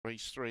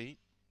Race 3.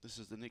 This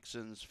is the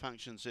Nixon's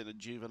Function Centre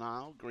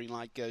Juvenile. Green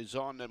light goes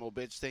on. No more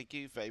bets, thank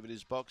you. Favourite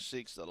is box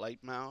 6, the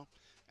late mail.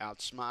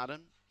 Outsmart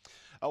him.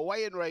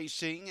 Away in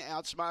racing,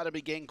 Outsmart him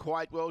again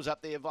quite well. Is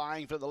up there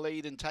vying for the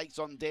lead and takes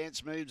on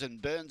Dance Moves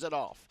and burns it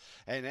off.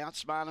 And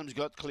Outsmart him's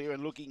got clear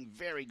and looking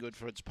very good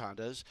for its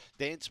punters.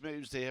 Dance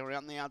Moves there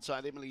around the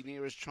outside. Emily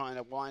Nearest trying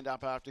to wind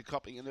up after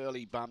copying an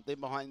early bump.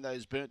 Then behind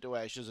those Burnt to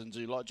Ashes and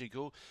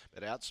Zoological.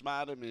 But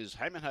Outsmart him is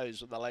Ham and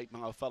Hose with the late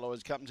mile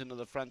followers. Comes into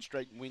the front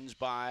straight and wins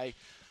by,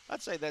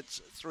 I'd say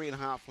that's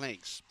 3.5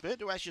 lengths. Burnt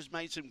to Ashes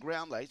made some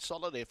ground late.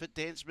 Solid effort.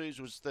 Dance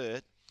Moves was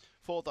third.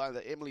 Fourth,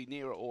 either Emily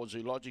Nearer or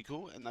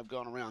Zoological, and they've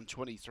gone around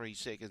 23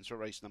 seconds for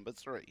race number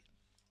 3.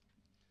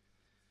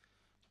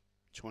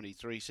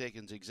 23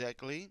 seconds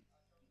exactly.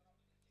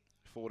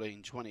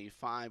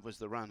 14.25 was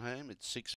the run home. It's 6.